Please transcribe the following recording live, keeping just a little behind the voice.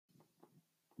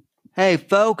Hey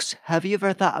folks, have you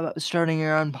ever thought about starting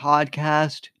your own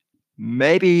podcast?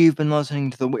 Maybe you've been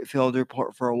listening to the Whitfield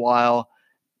Report for a while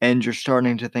and you're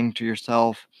starting to think to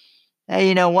yourself, hey,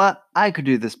 you know what? I could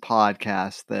do this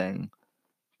podcast thing.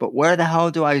 But where the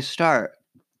hell do I start?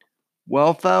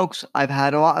 Well, folks, I've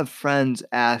had a lot of friends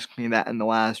ask me that in the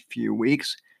last few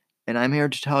weeks, and I'm here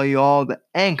to tell you all that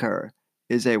Anchor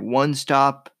is a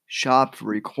one-stop shop for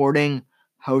recording,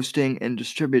 hosting, and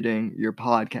distributing your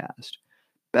podcast.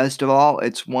 Best of all,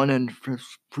 it's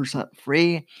 100%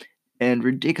 free and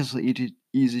ridiculously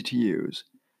easy to use.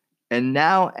 And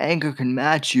now Anchor can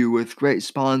match you with great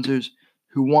sponsors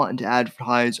who want to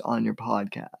advertise on your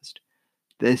podcast.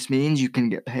 This means you can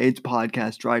get paid to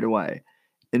podcast right away.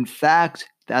 In fact,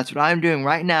 that's what I'm doing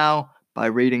right now by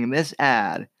reading this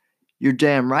ad. You're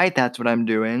damn right that's what I'm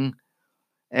doing.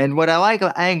 And what I like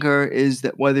about Anchor is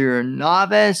that whether you're a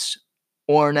novice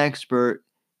or an expert,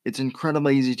 it's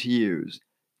incredibly easy to use.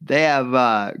 They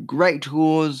have great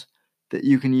tools that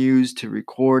you can use to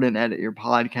record and edit your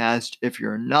podcast if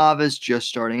you're a novice just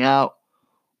starting out.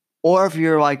 Or if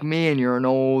you're like me and you're an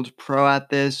old pro at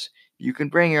this, you can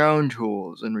bring your own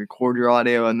tools and record your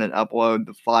audio and then upload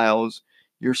the files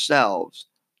yourselves.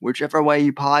 Whichever way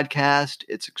you podcast,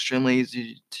 it's extremely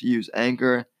easy to use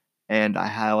Anchor, and I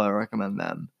highly recommend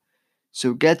them.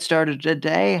 So get started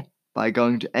today by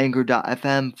going to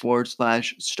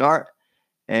anchor.fm/start.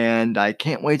 And I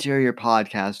can't wait to hear your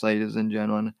podcast, ladies and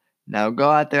gentlemen. Now go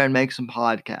out there and make some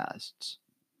podcasts.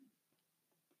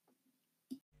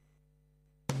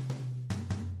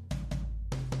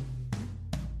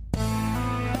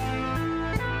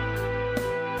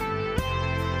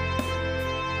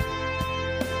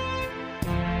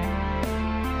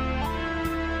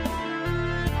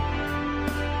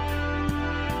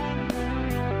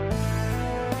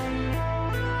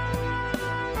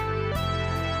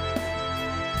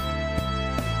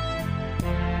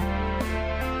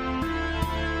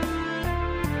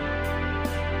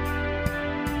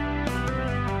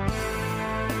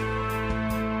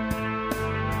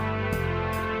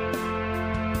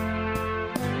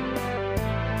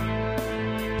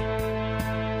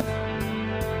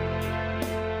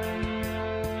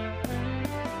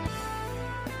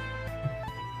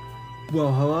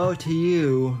 Well, hello to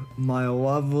you, my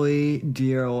lovely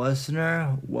dear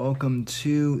listener. Welcome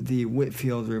to the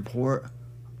Whitfield Report.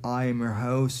 I am your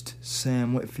host,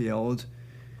 Sam Whitfield,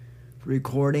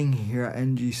 recording here at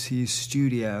NGC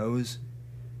Studios.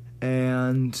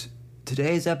 And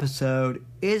today's episode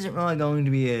isn't really going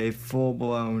to be a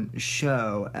full-blown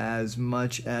show as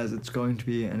much as it's going to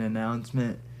be an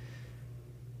announcement.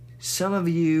 Some of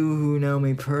you who know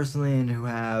me personally and who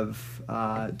have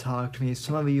talked to me,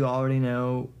 some of you already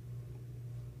know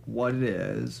what it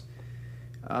is.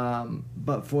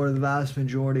 But for the vast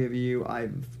majority of you,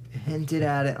 I've hinted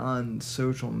at it on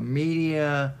social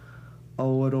media a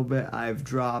little bit. I've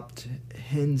dropped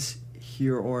hints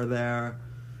here or there.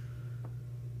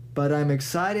 But I'm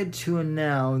excited to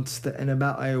announce that in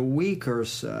about a week or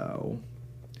so,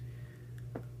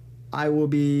 I will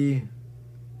be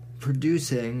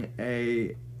producing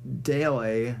a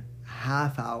daily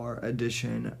half-hour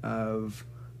edition of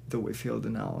the Whitfield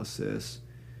Analysis,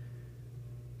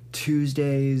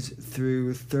 Tuesdays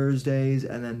through Thursdays,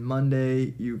 and then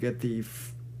Monday you get the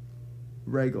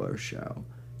regular show.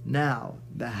 Now,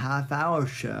 the half-hour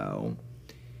show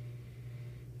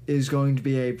is going to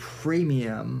be a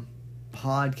premium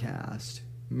podcast,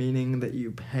 meaning that you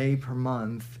pay per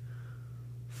month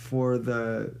for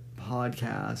the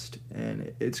podcast,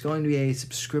 and it's going to be a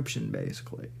subscription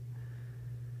basically.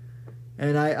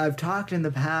 And I've talked in the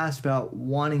past about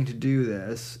wanting to do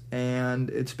this,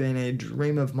 and it's been a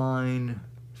dream of mine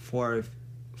for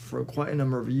quite a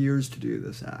number of years to do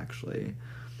this actually.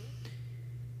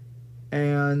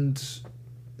 And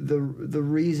the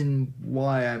reason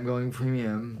why I'm going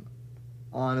premium,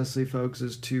 honestly folks,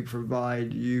 is to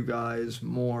provide you guys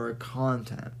more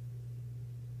content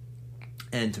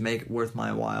and to make it worth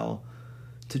my while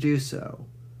to do so.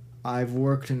 I've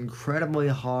worked incredibly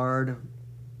hard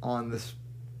on this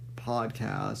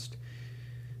podcast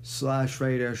 /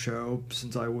 radio show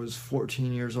since I was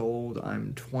 14 years old.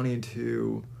 I'm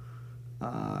 22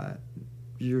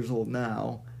 years old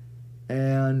now.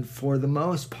 And for the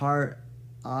most part,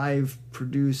 I've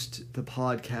produced the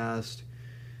podcast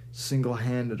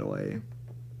single-handedly,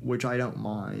 which I don't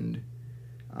mind.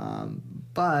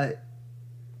 But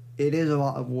it is a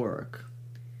lot of work.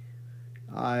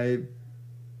 I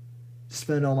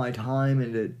spend all my time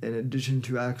in addition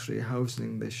to actually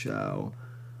hosting the show.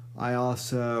 I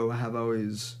also have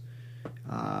always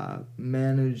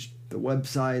managed the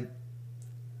website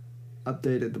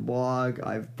updated the blog,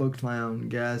 I've booked my own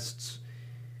guests,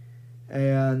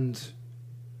 and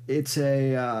it's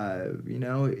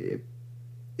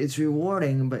it's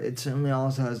rewarding, but it certainly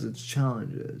also has its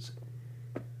challenges.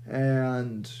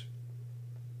 And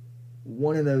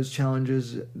one of those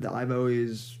challenges that I've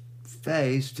always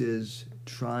faced is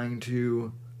trying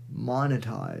to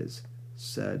monetize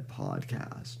said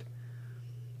podcast.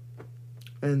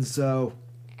 And so,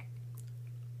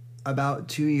 about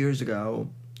 2 years ago,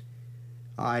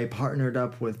 I partnered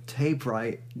up with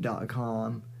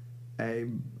Tapewrite.com, a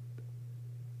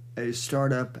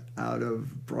startup out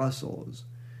of Brussels.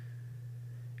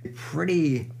 A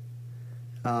pretty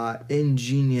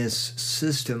ingenious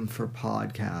system for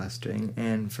podcasting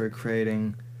and for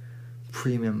creating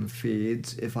premium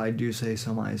feeds, if I do say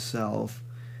so myself.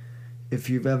 If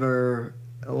you've ever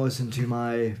listened to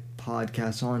my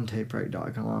podcast on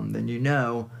Tapewrite.com, then you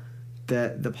know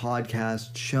that the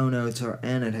podcast show notes are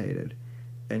annotated,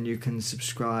 and you can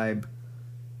subscribe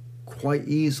quite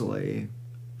easily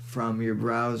from your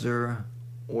browser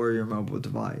or your mobile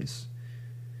device.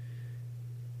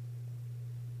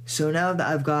 So now that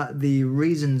I've got the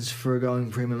reasons for going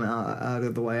premium out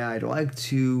of the way, I'd like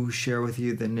to share with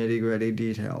you the nitty-gritty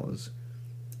details.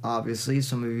 Obviously,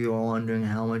 some of you are wondering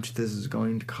how much this is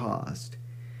going to cost.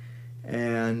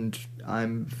 And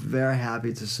I'm very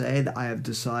happy to say that I have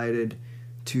decided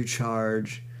to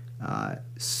charge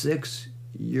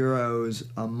 €6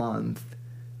 a month,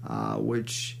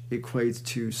 which equates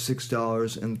to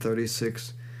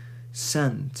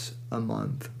 $6.36 a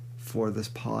month for this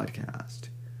podcast.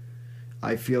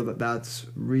 I feel that that's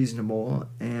reasonable,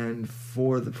 and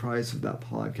for the price of that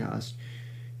podcast,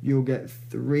 you'll get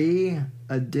 3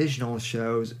 additional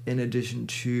shows in addition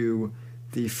to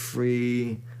the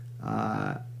free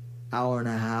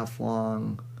hour-and-a-half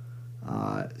long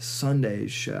Sunday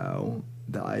show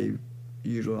that I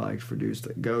usually like to produce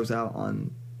that goes out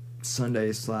on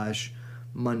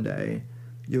Sunday/Monday.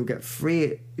 You'll get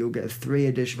 3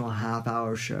 additional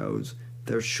half-hour shows.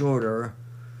 They're shorter,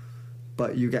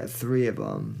 but you get 3 of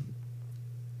them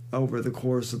over the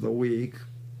course of the week.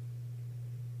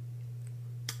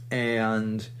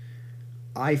 And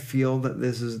I feel that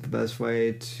this is the best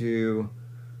way to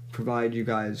provide you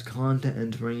guys content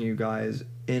and to bring you guys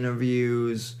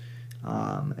interviews,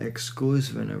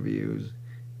 exclusive interviews,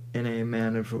 in a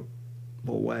manageable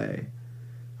way.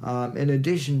 In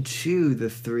addition to the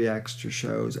 3 extra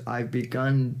shows, I've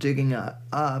begun digging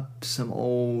up some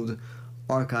old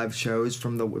archive shows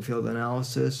from the Whitfield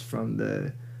Analysis from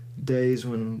the days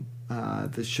when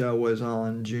the show was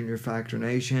on Junior Factor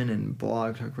Nation and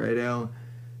Blog Talk Radio,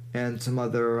 and some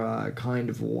other kind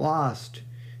of lost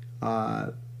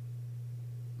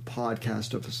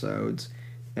podcast episodes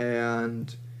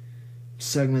and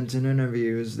segments and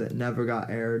interviews that never got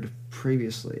aired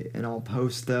previously. And I'll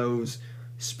post those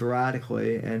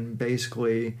sporadically and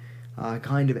basically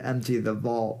kind of empty the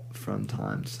vault from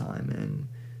time to time and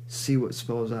see what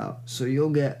spills out. So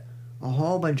you'll get a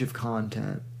whole bunch of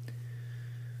content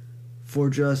for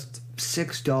just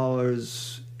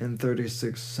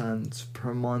 $6.36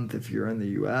 per month if you're in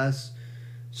the US,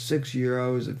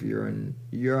 €6 if you're in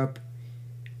Europe.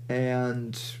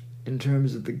 And in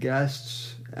terms of the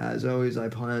guests, as always, I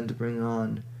plan to bring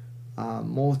on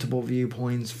multiple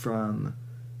viewpoints from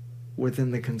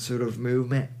within the conservative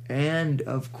movement, and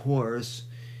of course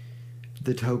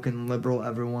the token liberal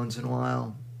every once in a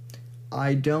while.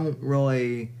 I don't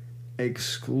really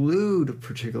exclude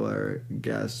particular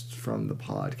guests from the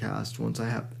podcast once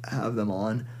I have them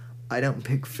on. I don't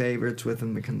pick favorites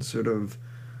within the conservative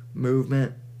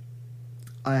movement.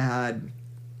 I had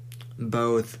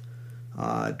both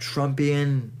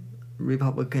Trumpian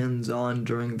Republicans on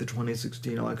during the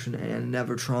 2016 election and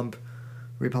never Trump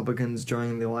Republicans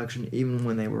during the election, even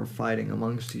when they were fighting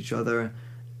amongst each other.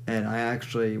 And I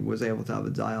actually was able to have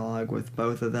a dialogue with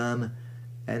both of them.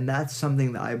 And that's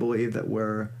something that I believe that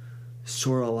we're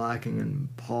sort of lacking in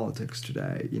politics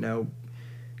today. You know,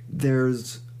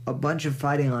 there's a bunch of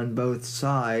fighting on both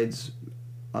sides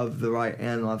of the right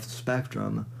and left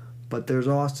spectrum, but there's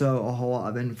also a whole lot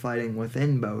of infighting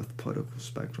within both political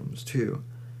spectrums too.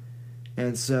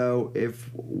 And so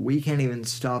if we can't even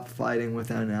stop fighting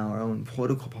within our own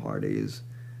political parties,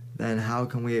 then how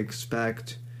can we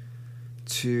expect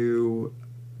to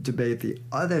debate the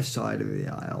other side of the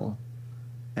aisle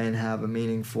and have a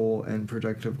meaningful and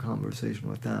productive conversation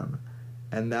with them?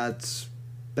 And that's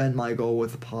been my goal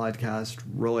with the podcast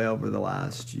really over the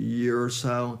last year or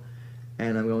so,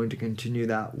 and I'm going to continue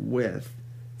that with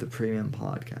the premium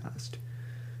podcast.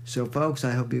 So folks,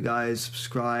 I hope you guys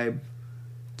subscribe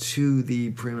to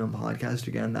the premium podcast.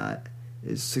 Again, that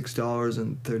is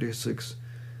 $6.36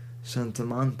 cents a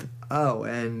month. Oh,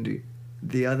 and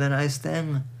the other nice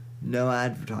thing, no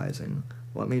advertising.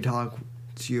 Let me talk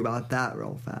to you about that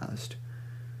real fast.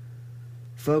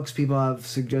 Folks, people have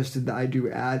suggested that I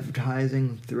do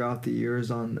advertising throughout the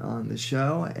years on the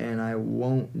show, and I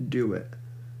won't do it.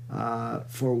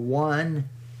 For one,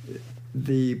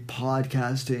 the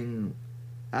podcasting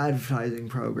advertising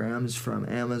programs from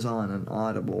Amazon and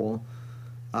Audible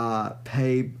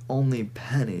pay only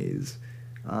pennies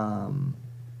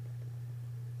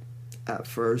at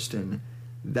first, and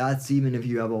that's even if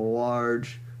you have a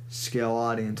large scale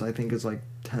audience. I think it's like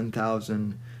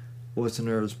 10,000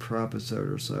 listeners per episode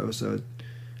or so. So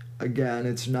again,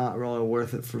 it's not really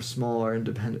worth it for smaller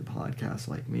independent podcasts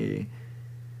like me.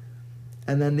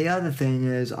 And then the other thing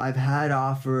is I've had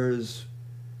offers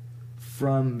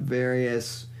from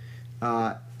various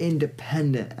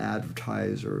independent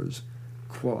advertisers,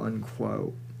 quote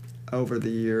unquote, over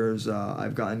the years.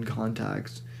 I've gotten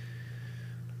contacts.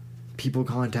 People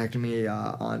contacted me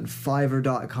on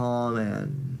Fiverr.com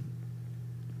and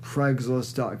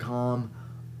Craigslist.com,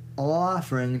 all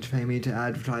offering to pay me to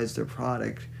advertise their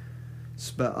product.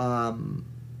 But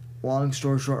long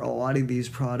story short, a lot of these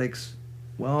products,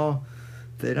 well,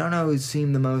 they don't always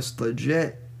seem the most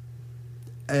legit,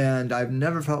 and I've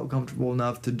never felt comfortable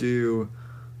enough to do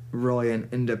really an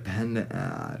independent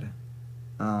ad.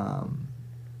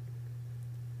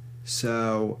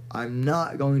 So I'm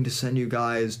not going to send you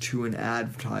guys to an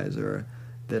advertiser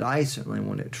that I certainly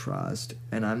wouldn't trust,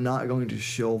 and I'm not going to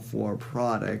shill for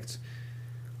products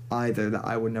either that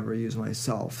I would never use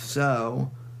myself.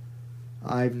 So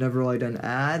I've never really done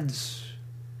ads,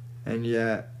 and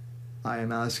yet I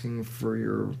am asking for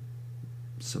your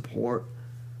support.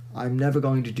 I'm never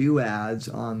going to do ads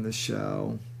on the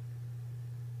show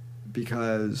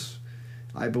because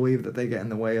I believe that they get in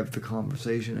the way of the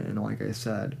conversation, and like I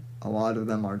said, a lot of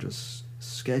them are just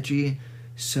sketchy.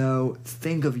 So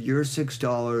think of your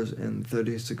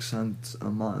 $6.36 a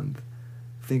month.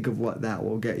 Think of what that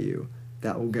will get you.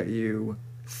 That will get you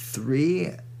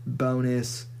 3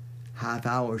 bonus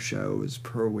half-hour shows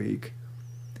per week,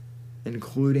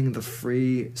 including the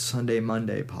free Sunday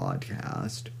Monday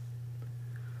podcast.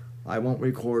 I won't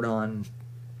record on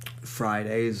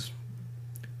Fridays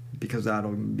because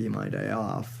that'll be my day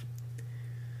off.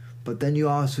 But then you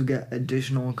also get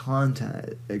additional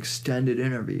content, extended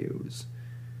interviews,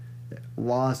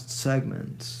 lost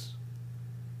segments,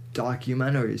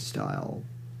 documentary style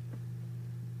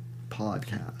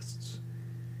podcasts.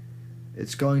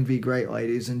 It's going to be great,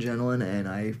 ladies and gentlemen, and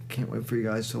I can't wait for you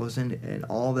guys to listen, and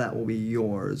all that will be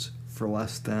yours for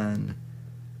less than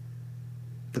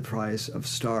the price of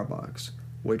Starbucks,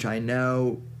 which I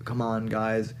know, come on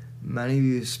guys, many of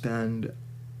you spend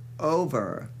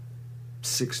over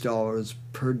 $6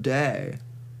 per day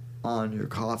on your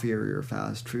coffee or your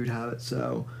fast food habit.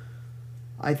 So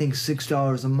I think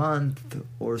 $6 a month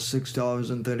or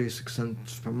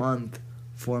 $6.36 per month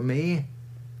for me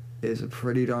is a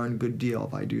pretty darn good deal,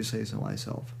 if I do say so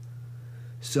myself.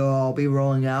 So I'll be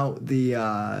rolling out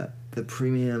the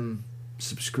premium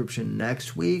subscription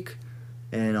next week,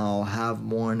 and I'll have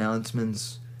more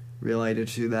announcements related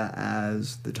to that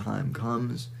as the time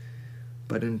comes.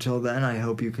 But until then, I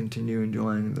hope you continue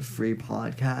enjoying the free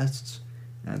podcasts,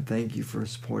 and thank you for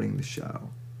supporting the show.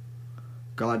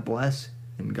 God bless,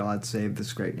 and God save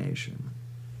this great nation.